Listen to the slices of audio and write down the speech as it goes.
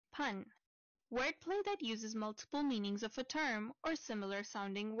Pun. Wordplay that uses multiple meanings of a term or similar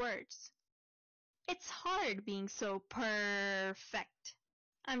sounding words. It's hard being so perfect.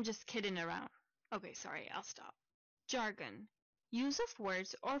 I'm just kidding around. Okay, sorry, I'll stop. Jargon. Use of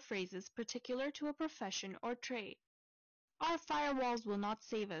words or phrases particular to a profession or trade. Our firewalls will not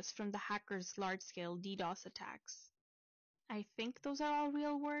save us from the hackers' large-scale DDoS attacks. I think those are all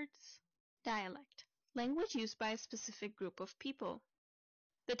real words. Dialect. Language used by a specific group of people.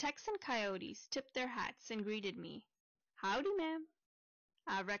 The Texan coyotes tipped their hats and greeted me. Howdy, ma'am.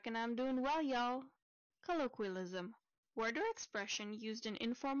 I reckon I'm doing well, y'all. Colloquialism. Word or expression used in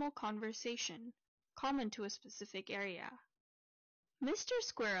informal conversation, common to a specific area. Mr.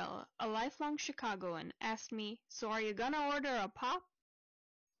 Squirrel, a lifelong Chicagoan, asked me, "So are you gonna order a pop?"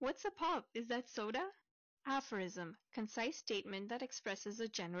 What's a pop? Is that soda? Aphorism. Concise statement that expresses a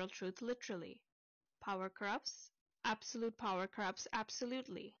general truth literally. Power corrupts. Absolute power corrupts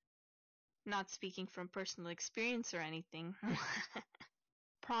absolutely. Not speaking from personal experience or anything.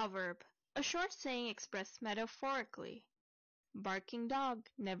 Proverb. A short saying expressed metaphorically. Barking dog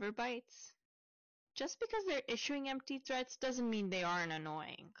never bites. Just because they're issuing empty threats doesn't mean they aren't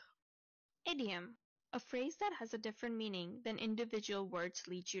annoying. Idiom. A phrase that has a different meaning than individual words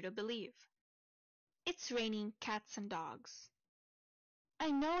lead you to believe. It's raining cats and dogs. I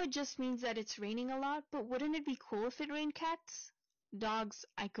know it just means that it's raining a lot, but wouldn't it be cool if it rained cats? Dogs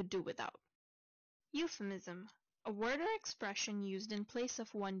I could do without. Euphemism. A word or expression used in place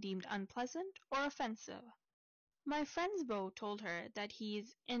of one deemed unpleasant or offensive. My friend's beau told her that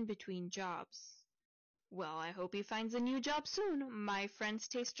he's in between jobs. Well, I hope he finds a new job soon. My friend's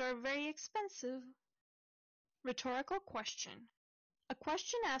tastes are very expensive. Rhetorical question. A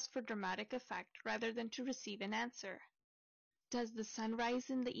question asked for dramatic effect rather than to receive an answer. Does the sun rise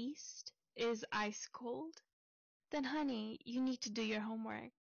in the east? Is ice cold? Then honey, you need to do your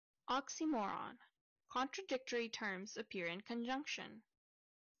homework. Oxymoron. Contradictory terms appear in conjunction.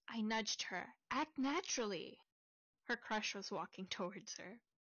 I nudged her. Act naturally. Her crush was walking towards her.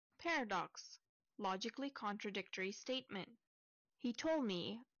 Paradox. Logically contradictory statement. He told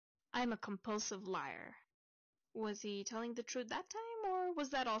me I'm a compulsive liar. Was he telling the truth that time, or was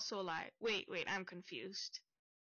that also a lie? Wait, I'm confused.